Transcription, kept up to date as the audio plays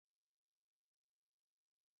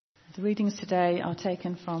The readings today are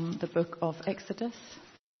taken from the book of Exodus,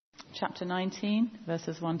 chapter 19,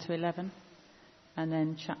 verses 1 to 11, and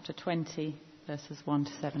then chapter 20, verses 1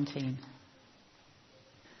 to 17.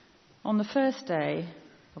 On the first day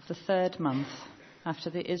of the third month after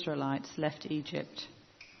the Israelites left Egypt,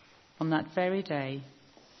 on that very day,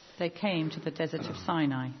 they came to the desert of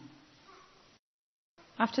Sinai.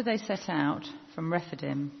 After they set out from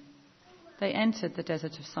Rephidim, they entered the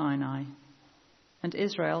desert of Sinai, and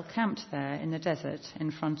Israel camped there in the desert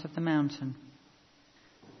in front of the mountain.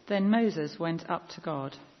 Then Moses went up to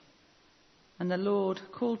God, and the Lord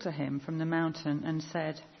called to him from the mountain and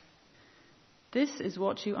said, "This is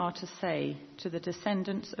what you are to say to the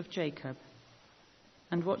descendants of Jacob,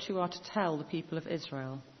 and what you are to tell the people of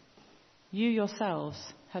Israel. You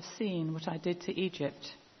yourselves have seen what I did to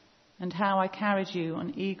Egypt, and how I carried you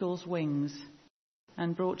on eagle's wings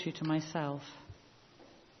and brought you to myself.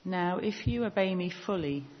 Now, if you obey me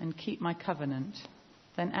fully and keep my covenant,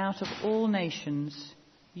 then out of all nations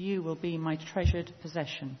you will be my treasured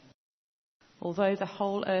possession. Although the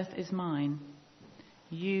whole earth is mine,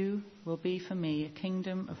 you will be for me a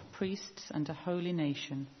kingdom of priests and a holy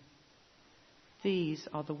nation. These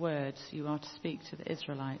are the words you are to speak to the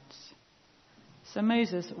Israelites." So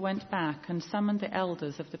Moses went back and summoned the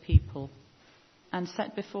elders of the people and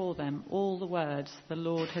set before them all the words the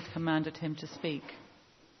Lord had commanded him to speak.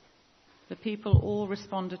 The people all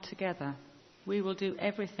responded together, "We will do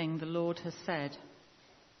everything the Lord has said."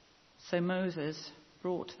 So Moses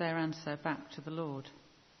brought their answer back to the Lord.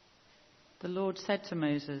 The Lord said to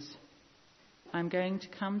Moses, "I am going to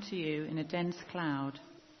come to you in a dense cloud,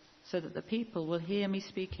 so that the people will hear me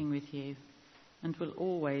speaking with you and will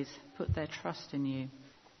always put their trust in you."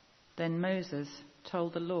 Then Moses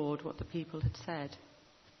told the Lord what the people had said.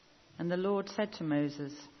 And the Lord said to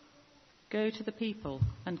Moses, "Go to the people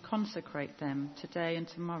and consecrate them today and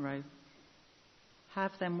tomorrow.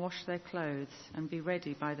 Have them wash their clothes and be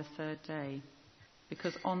ready by the third day,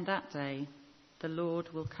 because on that day the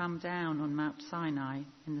Lord will come down on Mount Sinai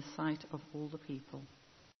in the sight of all the people."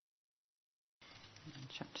 And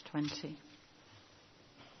chapter 20.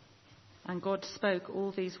 And God spoke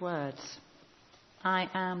all these words, "I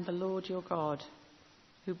am the Lord your God,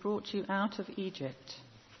 who brought you out of Egypt,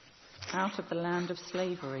 out of the land of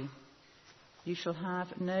slavery. You shall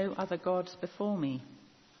have no other gods before me.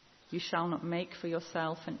 You shall not make for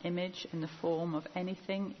yourself an image in the form of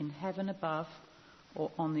anything in heaven above,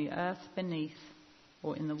 or on the earth beneath,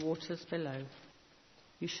 or in the waters below.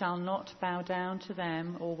 You shall not bow down to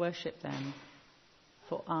them or worship them.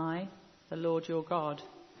 For I, the Lord your God,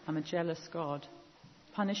 am a jealous God,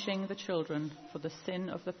 punishing the children for the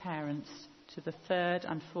sin of the parents to the third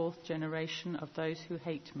and fourth generation of those who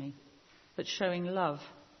hate me, but showing love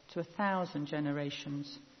to 1,000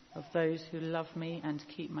 generations of those who love me and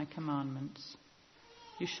keep my commandments.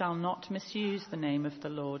 You shall not misuse the name of the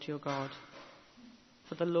Lord your God,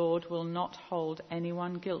 for the Lord will not hold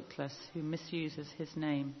anyone guiltless who misuses his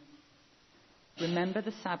name. Remember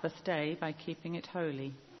the Sabbath day by keeping it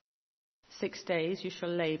holy. 6 days you shall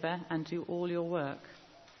labor and do all your work,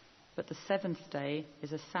 but the seventh day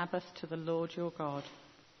is a Sabbath to the Lord your God.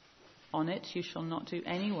 On it you shall not do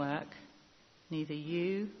any work, neither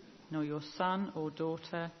you, nor your son or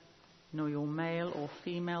daughter, nor your male or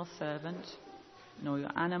female servant, nor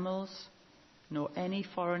your animals, nor any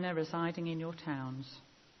foreigner residing in your towns.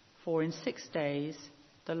 For in 6 days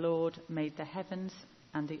the Lord made the heavens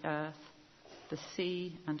and the earth, the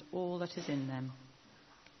sea and all that is in them,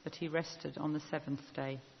 but he rested on the seventh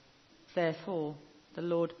day. Therefore the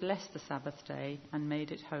Lord blessed the Sabbath day and made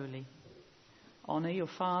it holy. Honor your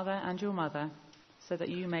father and your mother, so that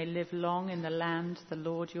you may live long in the land the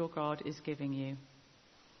Lord your God is giving you.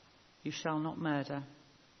 You shall not murder.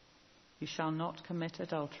 You shall not commit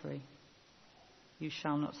adultery. You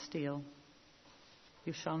shall not steal.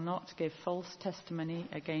 You shall not give false testimony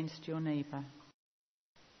against your neighbor.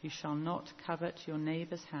 You shall not covet your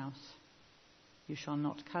neighbor's house. You shall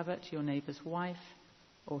not covet your neighbor's wife,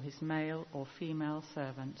 or his male or female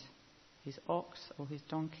servant, his ox or his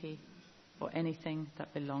donkey, or anything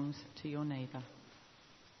that belongs to your neighbor."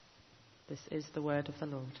 This is the word of the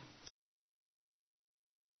Lord.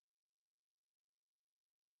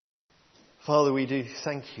 Father, we do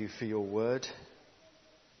thank you for your word,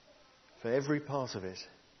 for every part of it.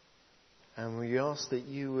 And we ask that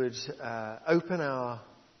you would open our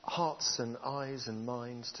hearts and eyes and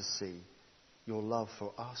minds to see your love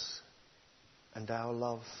for us and our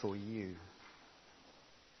love for you.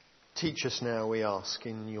 Teach us now, we ask,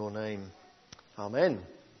 in your name. Amen.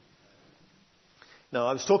 Now,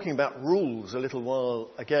 I was talking about rules a little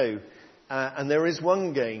while ago, And there is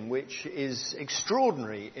one game which is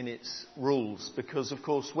extraordinary in its rules because, of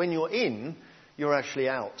course, when you're in, you're actually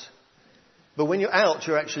out. But when you're out,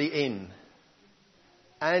 you're actually in.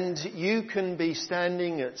 And you can be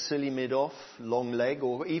standing at silly mid-off, long leg,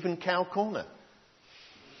 or even cow corner.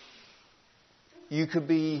 You could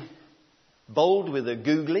be bowled with a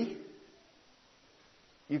googly.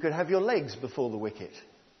 You could have your legs before the wicket.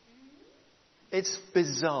 It's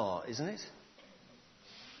bizarre, isn't it?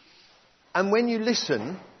 And when you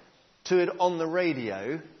listen to it on the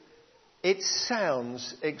radio, it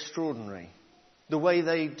sounds extraordinary, the way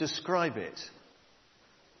they describe it.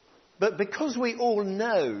 But because we all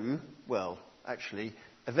know, well, actually,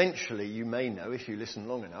 eventually you may know if you listen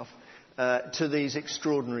long enough, to these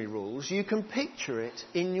extraordinary rules, you can picture it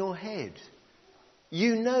in your head.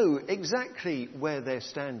 You know exactly where they're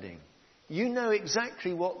standing. You know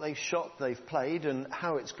exactly what shot they've played and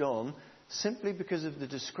how it's gone, simply because of the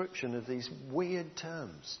description of these weird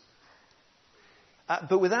terms.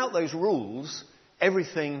 But without those rules,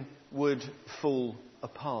 everything would fall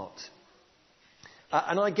apart.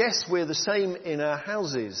 And I guess we're the same in our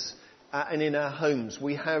houses and in our homes.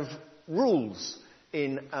 We have rules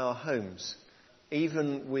in our homes.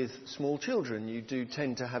 Even with small children, you do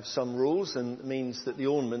tend to have some rules, and it means that the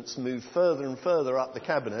ornaments move further and further up the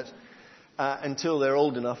cabinet until they're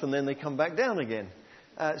old enough, and then they come back down again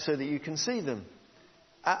so that you can see them.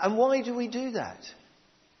 And why do we do that?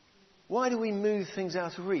 Why do we move things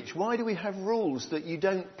out of reach? Why do we have rules that you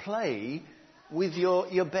don't play with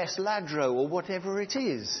your best ladro or whatever it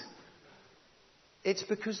is? It's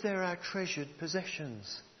because they're our treasured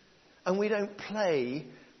possessions. And we don't play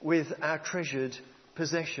with our treasured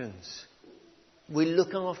possessions. We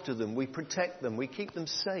look after them, we protect them, we keep them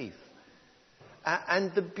safe.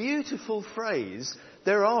 And the beautiful phrase,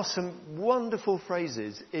 there are some wonderful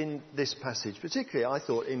phrases in this passage, particularly I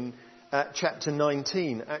thought in chapter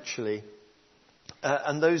 19 actually.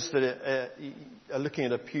 And those that are looking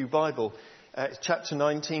at a Pew Bible, chapter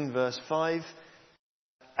 19 verse 5,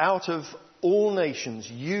 out of all nations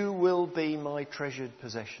you will be my treasured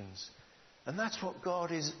possessions. And that's what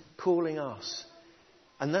God is calling us.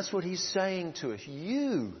 And that's what he's saying to us.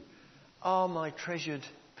 You are my treasured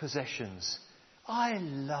possessions. I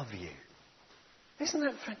love you. Isn't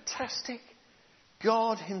that fantastic?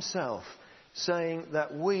 God himself saying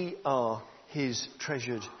that we are his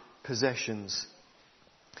treasured possessions.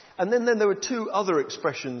 And then there were two other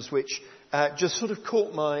expressions which just sort of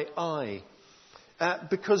caught my eye.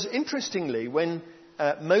 Because interestingly, when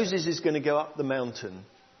Moses is going to go up the mountain,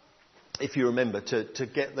 if you remember, to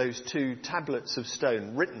get those 2 tablets of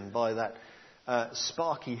stone written by that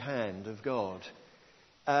sparky hand of God,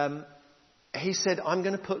 he said, I'm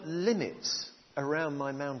going to put limits around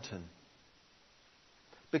my mountain.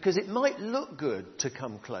 Because it might look good to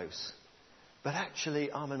come close, but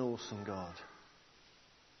actually I'm an awesome God.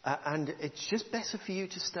 And it's just better for you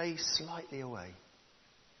to stay slightly away.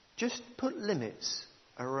 Just put limits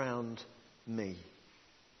around me.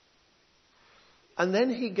 And then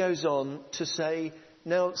he goes on to say,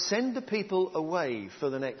 now send the people away for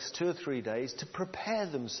the next 2 or 3 days to prepare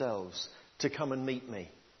themselves to come and meet me.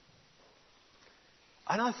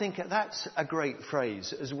 And I think that's a great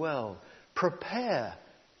phrase as well. Prepare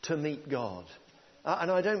to meet God.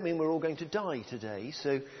 And I don't mean we're all going to die today,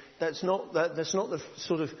 so that's not the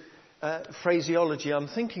sort of phraseology I'm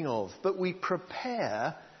thinking of. But we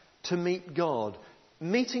prepare to meet God.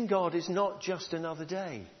 Meeting God is not just another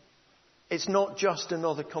day. It's not just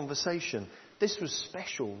another conversation. This was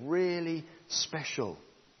special, really special.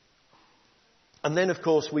 And then, of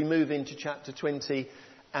course, we move into chapter 20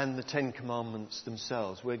 and the 10 Commandments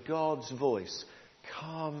themselves, where God's voice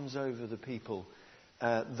comes over the people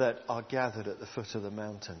that are gathered at the foot of the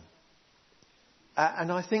mountain. And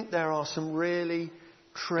I think there are some really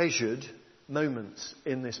treasured moments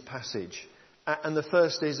in this passage. And the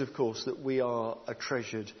first is, of course, that we are a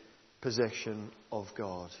treasured possession of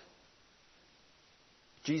God.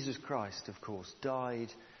 Jesus Christ, of course,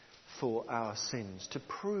 died for our sins to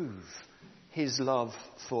prove his love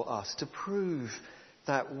for us, to prove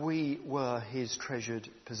that we were his treasured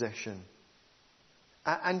possession.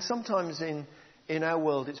 And sometimes in our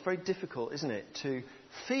world it's very difficult, isn't it, to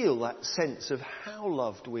feel that sense of how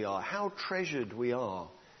loved we are, how treasured we are.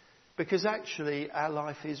 Because actually our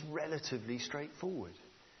life is relatively straightforward.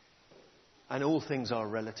 And all things are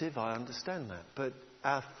relative, I understand that. But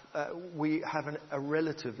we have a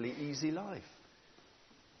relatively easy life.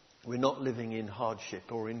 We're not living in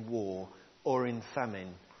hardship or in war or in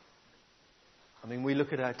famine. I mean, we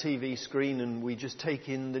look at our TV screen and we just take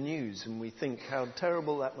in the news and we think how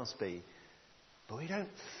terrible that must be. But we don't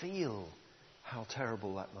feel how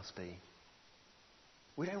terrible that must be.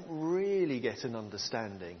 we don't really get an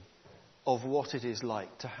understanding of what it is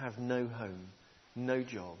like to have no home, no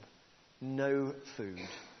job, no food,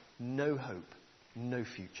 no hope, no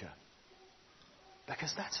future.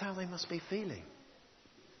 Because that's how they must be feeling.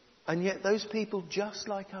 And yet those people, just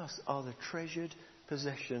like us, are the treasured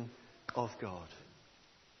possession of God.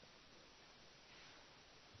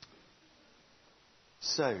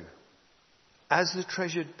 So, as the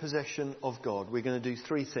treasured possession of God, we're going to do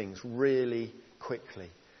three things really quickly.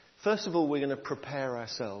 First of all, we're going to prepare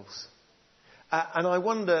ourselves. And I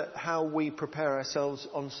wonder how we prepare ourselves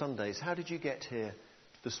on Sundays. How did you get here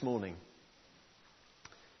this morning?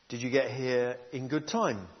 Did you get here in good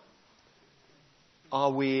time?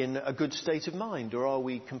 Are we in a good state of mind, or are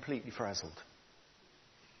we completely frazzled?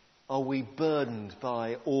 Are we burdened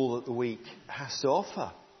by all that the week has to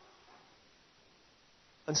offer?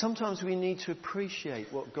 And sometimes we need to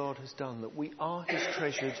appreciate what God has done, that we are his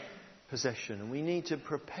treasured possession, and we need to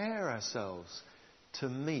prepare ourselves to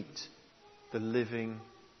meet the living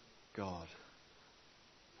God.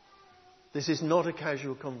 This is not a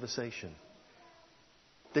casual conversation.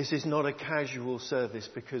 This is not a casual service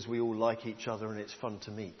because we all like each other and it's fun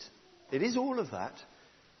to meet. It is all of that,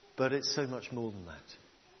 but it's so much more than that.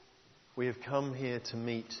 We have come here to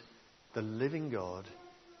meet the living God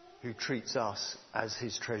who treats us as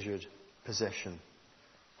his treasured possession.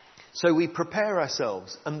 So we prepare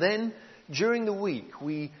ourselves, and then during the week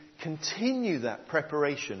we continue that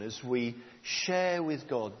preparation as we share with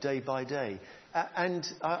God day by day. And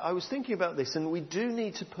I was thinking about this, and we do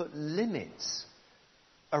need to put limits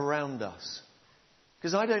around us.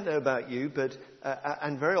 Because I don't know about you, but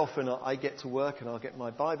and very often I get to work and I'll get my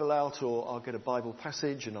Bible out, or I'll get a Bible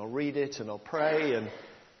passage and I'll read it and I'll pray,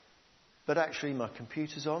 but actually my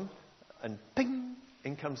computer's on and ping,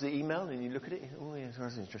 in comes the email, and you look at it, oh yes,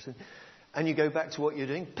 that's interesting. And you go back to what you're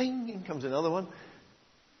doing, ping, in comes another one.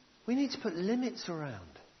 We need to put limits around.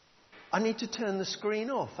 I need to turn the screen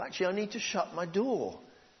off. Actually, I need to shut my door.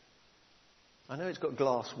 I know it's got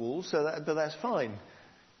glass walls, but that's fine.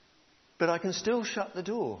 But I can still shut the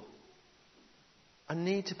door. I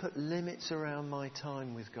need to put limits around my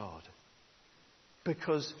time with God,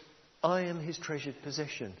 because I am his treasured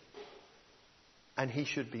possession, and he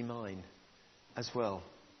should be mine as well.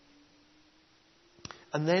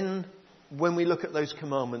 And then when we look at those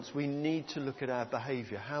commandments, we need to look at our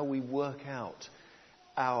behaviour, how we work out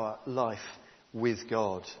our life with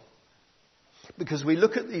God. Because we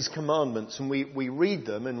look at these commandments and we read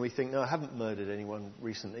them and we think, no, I haven't murdered anyone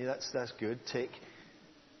recently. That's good. Tick.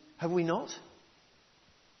 Have we not?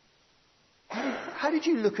 How did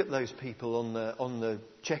you look at those people on the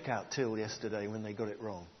checkout till yesterday when they got it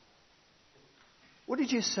wrong? What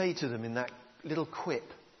did you say to them in that little quip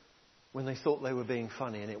when they thought they were being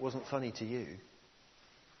funny and it wasn't funny to you?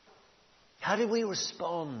 How did we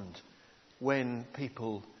respond when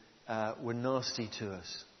people were nasty to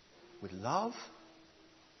us? With love?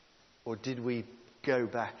 Or did we go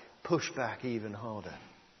back, push back even harder?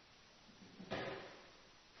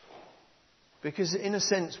 Because in a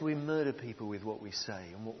sense we murder people with what we say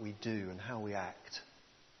and what we do and how we act.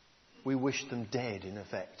 We wish them dead, in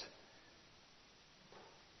effect.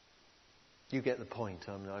 You get the point.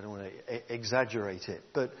 I don't want to exaggerate it.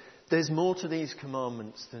 But there's more to these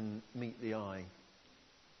commandments than meet the eye.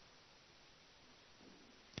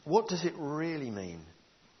 What does it really mean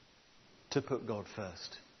to put God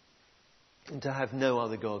first and to have no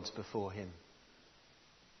other gods before him?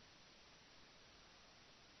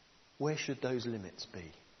 Where should those limits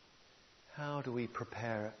be? How do we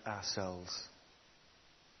prepare ourselves?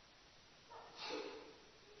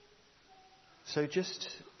 So just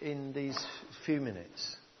in these few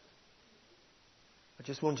minutes, I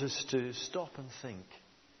just want us to stop and think,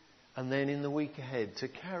 and then in the week ahead to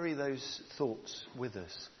carry those thoughts with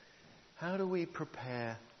us. How do we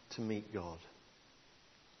prepare to meet God?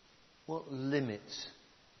 What limits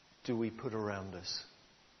do we put around us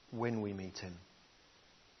when we meet him?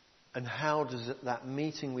 And how does that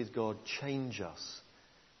meeting with God change us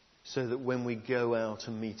so that when we go out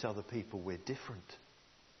and meet other people, we're different?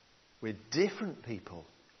 We're different people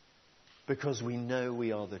because we know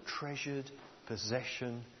we are the treasured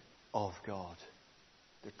possession of God.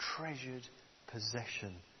 The treasured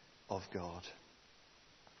possession of God.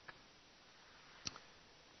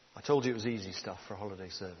 I told you it was easy stuff for a holiday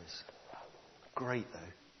service. Great though.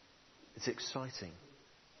 It's exciting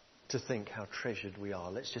to think how treasured we are.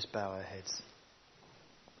 Let's just bow our heads.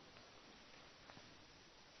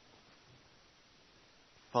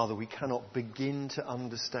 Father, we cannot begin to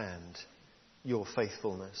understand your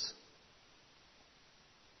faithfulness.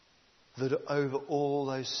 That over all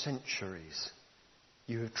those centuries,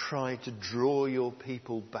 You have tried to draw your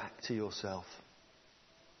people back to yourself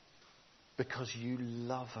because you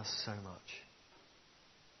love us so much.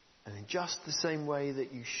 And in just the same way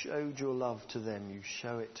that you showed your love to them, you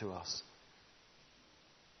show it to us.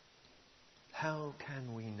 How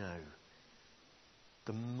can we know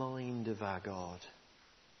the mind of our God?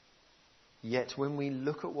 Yet when we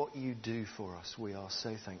look at what you do for us, we are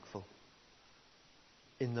so thankful.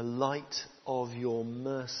 In the light of your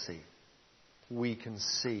mercy, we can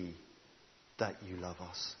see that you love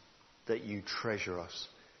us, that you treasure us,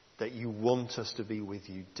 that you want us to be with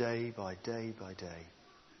you day by day by day.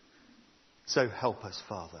 So help us,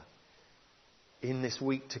 Father, in this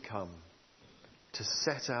week to come, to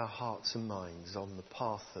set our hearts and minds on the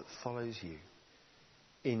path that follows you.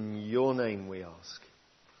 In your name we ask.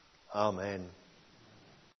 Amen.